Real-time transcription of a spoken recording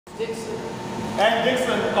And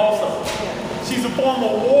Dixon also. She's a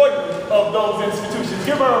former warden of those institutions.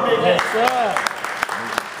 Give her a big hand.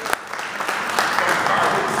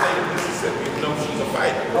 Mississippi, you know she's a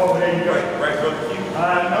fighter. Oh, there you go. Right, Brother Q?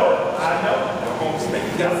 I know. The home state,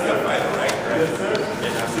 you got to be a fighter, right? Yes, sir.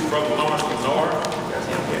 And I see Brother Lawrence from Nora. That's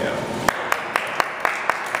him, yeah.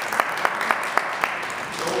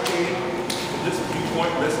 Okay, from this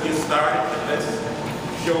viewpoint, let's get started and let's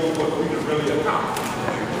show what we can really accomplish.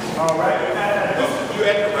 All right. You're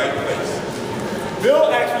at the right place.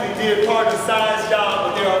 Bill actually did part of Cy's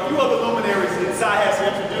job, but there are a few other luminaries that Cy has to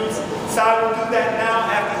introduce. Cy will do that now.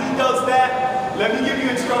 After he does that, let me give you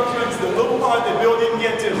instructions, the little part that Bill didn't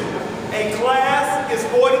get to. A class is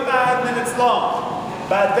 45 minutes long.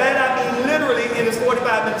 By that I mean literally it is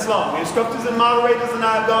 45 minutes long. Instructors and moderators and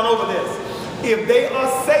I have gone over this. If they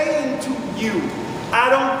are saying to you, I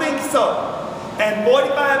don't think so, and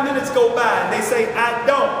 45 minutes go by and they say, I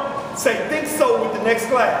don't, say think so with the next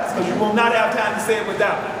class, because you will not have time to say it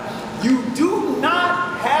without it. You do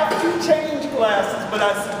not have to change classes, but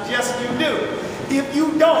I suggest you do. If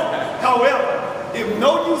you don't, however, if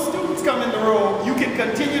no new students come in the room, you can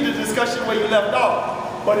continue the discussion where you left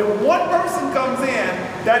off. But if one person comes in,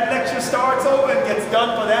 that lecture starts over and gets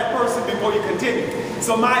done for that person before you continue.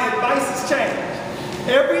 So my advice has changed.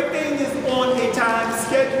 Everything is on a time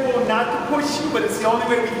schedule, not to push you, but it's the only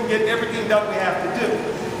way we can get everything done we have to do.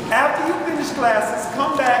 After you finish classes,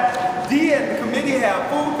 come back. Dee and the committee have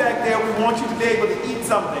food back there. We want you to be able to eat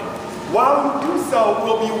something. While you do so,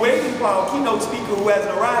 we'll be waiting for our keynote speaker who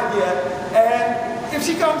hasn't arrived yet. And if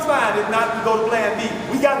she comes, fine. If not, we go to plan B.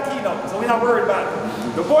 We got a keynote, so we're not worried about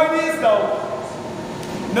it. The point is, though,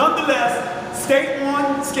 nonetheless, stay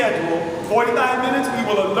on schedule. 45 minutes, we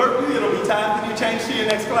will alert you. It'll be time for you to change to your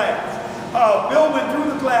next class. Bill went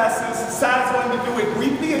through the classes. Cy's going to do it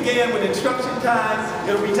briefly again with instruction time.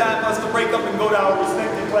 It'll be time for us to break up and go to our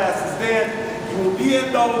respective classes then. You will be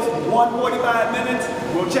in those 145 minutes.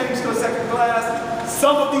 We'll change to a second class.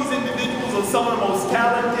 Some of these individuals are some of the most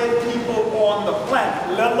talented people on the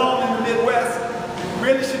planet, let alone in the Midwest. You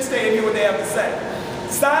really should stay and hear what they have to say.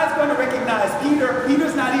 Cy's going to recognize Peter.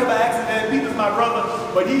 Peter's not here by accident. Peter's my brother,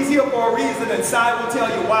 but he's here for a reason, and Cy will tell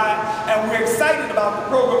you why. And we're excited about the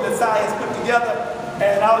program that Cy has put together,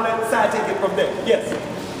 and I'll let Cy take it from there. Yes.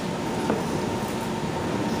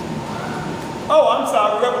 Oh, I'm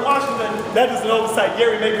sorry, Reverend Washington, that is an oversight.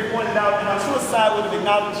 Gary maybe pointed out, and I'm sure Cy would have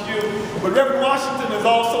acknowledged you, but Reverend Washington is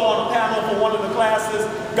also on a panel for one of the classes.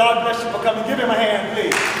 God bless you for coming. Give him a hand,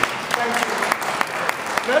 please. Thank you.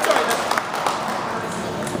 That's all right.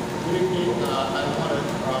 Good evening. I want to,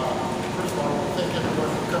 first of all, thank everyone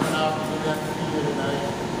for coming out and being here tonight.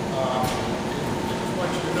 I just want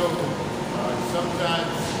you to know that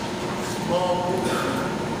sometimes small groups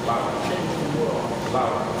change the world.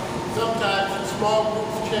 Sometimes small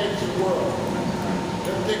groups change the world.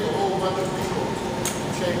 Doesn't take a whole bunch of people to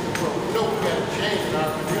change the world. We know we got to change in our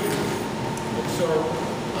community. And so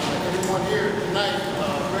everyone here tonight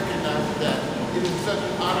recognizes that. It is such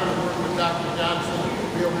an honor to work with Dr. Johnson,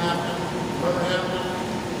 Bill Hampton, Brother Hampton,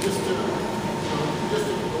 just to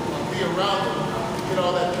be around them, get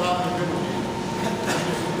all that positive energy. It's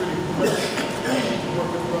just really great to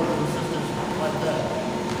work with brothers and sisters like that.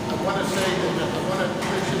 I want to say that I want to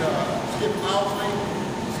mention Skip Owsley,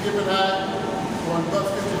 Skip and I were on bus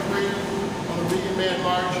 53 on the Vegan Man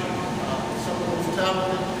March. Some of those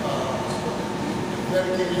talented,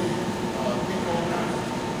 dedicated people.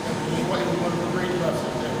 It was one of the great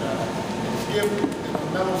buses. And Skip, and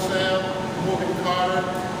Mellow Sam, Morgan Carter,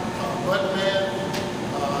 Butman,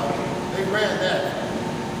 they ran that.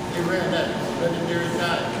 They ran that. It was a legendary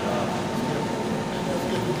time. And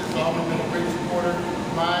Skip has always been a great supporter of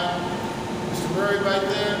mine. Mr. Murray right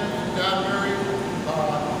there, John Murray,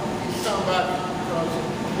 he's somebody because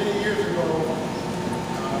many years ago,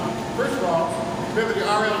 first of all, remember the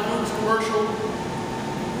R.L. Dukes commercial?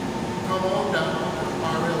 Come on down.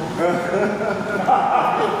 R.L.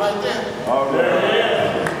 right there. Oh,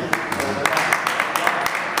 yeah.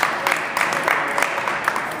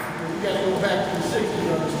 You got to go back to the 60s to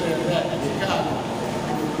understand that in Chicago.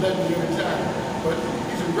 It was a legendary time. But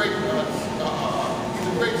he's a great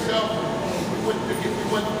self. We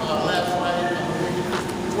went last night.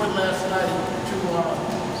 We went last night to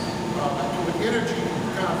an energy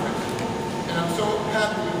conference, and I'm so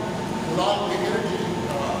happy with all of the energy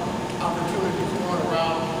opportunities going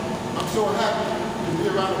around. I'm so happy to be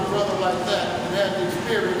around a brother like that and have the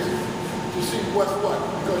experience to see what's what.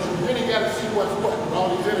 Because you really got to see what's what with all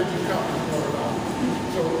these energy companies going around.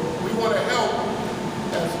 So we want to help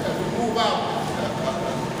as we move out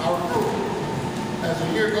our group. As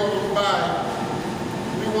the year goes by,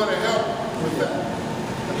 we want to help with that.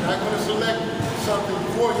 I'm not going to select something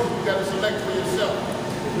for you. You've got to select for yourself.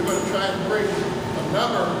 We're going to try and bring a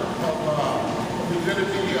number of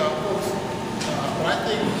community folks. But I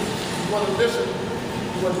think you want to listen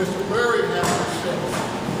to what Mr. Murray has to say.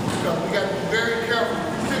 Because we got to be very careful.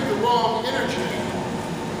 Pick the wrong energy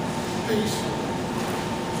piece.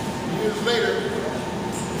 Years later,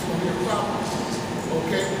 it's going to be a problem.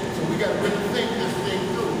 Okay? So we got to really think this thing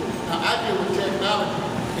through. Now, I deal with technology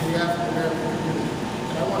in the African American community.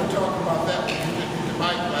 And I want to talk about that when you get into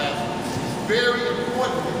my class. It's very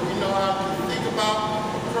important that we know how to think about,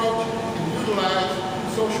 approach, and utilize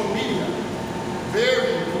social media.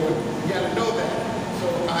 Very important. You got to know that. So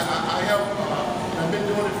I help, and I've been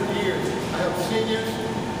doing it for years. I help seniors,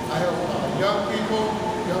 I help young people,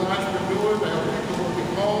 young entrepreneurs, I help people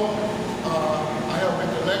working home, I help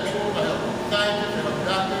intellectuals, I help scientists, I help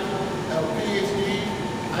doctors, I help PhDs.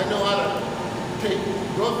 I know how to take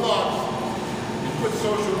your thoughts and put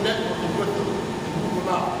social networking with them and move them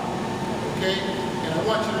out. Okay? And I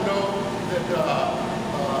want you to know that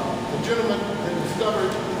the gentleman that discovered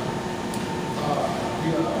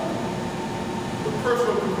the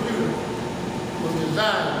personal computer was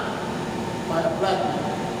designed by a black man.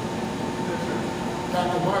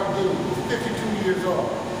 Dr. Mark Dillon, he's 52 years old.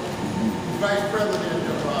 He's vice president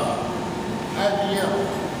of IBM.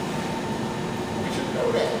 We should know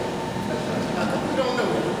that. That's right. How come we don't know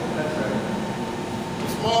that? That's right. A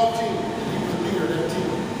small team, and he was the leader of that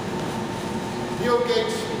team. Bill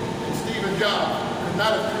Gates and Stephen Jobs could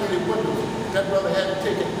not have created Windows. That brother had to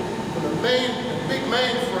take it from the big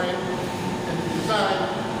mainframe and design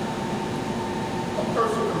a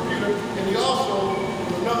personal computer. And he also,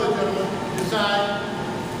 with another gentleman, designed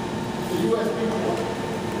the USB port.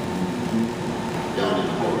 Y'all need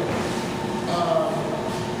to know that.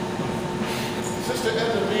 Sister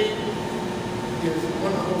Edna Lee is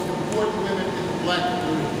one of the most important women in the black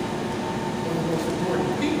community. One of the most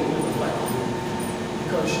important people in the black community.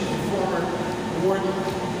 Because she's a former warden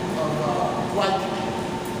of white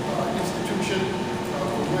institution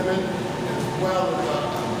for women, as well as I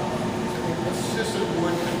think assistant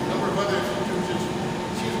warden and a number of other institutions.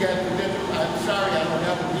 She's got credentials. I'm sorry I don't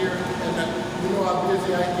have it here, and you know how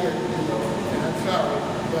busy I get, you know, and I'm sorry,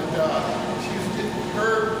 but she's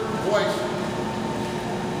her voice.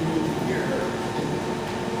 You need to hear her,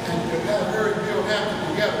 and to have her and Bill Hampton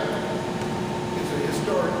together is a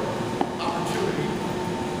historic opportunity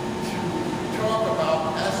to talk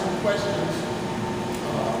about, ask some questions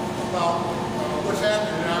about what's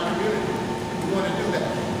happening in our community. We want to do that.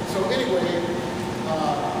 So anyway,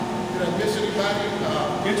 did I miss anybody?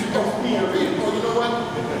 Introduce me. Oh, you know what?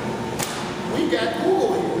 We got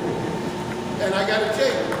Google here. And I got to tell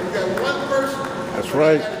you, we got one person. That's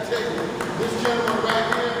right. I got to tell you, this gentleman right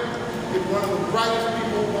here is one of the brightest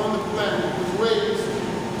people on the planet. He was raised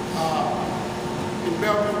in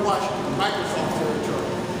Belmont, Washington, Microsoft territory.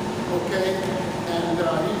 Okay? And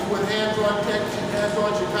he's with Hands-On Tech,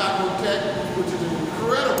 Hands-On Chicago Tech, which is an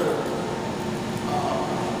incredible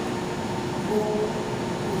group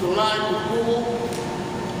who's aligned with Google,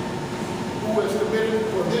 who is committed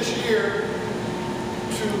for this year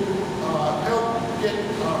to help get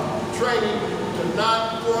training to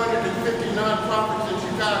 450 nonprofits in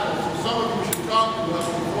Chicago. So some of you should talk to us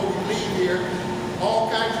before we leave here.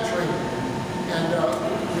 All kinds of training. And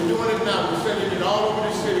we're doing it now. We're sending it all over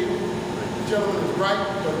the city. The gentleman is right,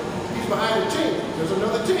 but he's behind a team. There's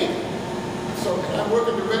another team. So I'm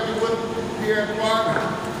working directly with Pierre Clark,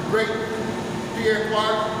 great Pierre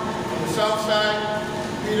Clark on the south side,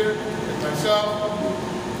 Peter and myself,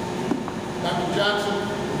 Dr. Johnson,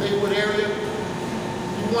 the Lakewood area.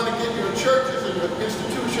 You want to get your churches and your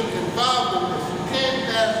institutions involved in this. You can't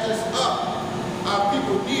pass this up. Our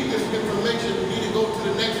people need this information. We need to go to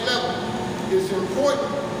the next level. It's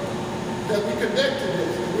important that we connect to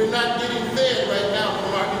this. We're not getting fed right now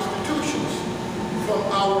from our institutions, from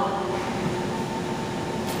our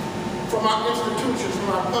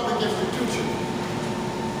public institutions.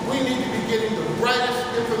 We need to be getting the brightest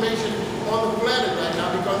information on the planet right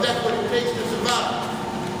now because that's what it takes to survive.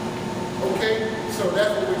 Okay? So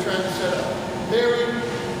that's what we're trying to set up. Mary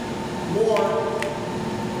Moore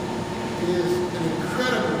is an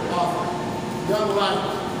incredible author, young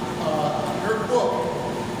life. Her book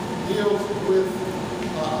deals with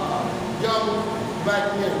young black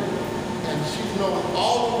men, and she's known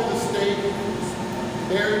all over the state.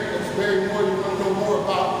 Mary Moore, you want to know more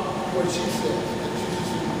about what she says. And she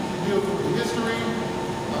deals with the history.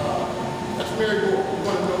 That's Mary Moore. You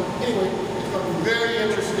want to know. Anyway, it's going to be very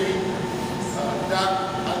interesting. Doc,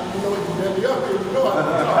 you know if you let me up here, you know I'm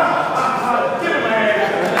going to talk.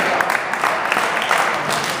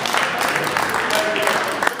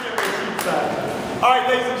 All right,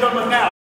 ladies and gentlemen, now.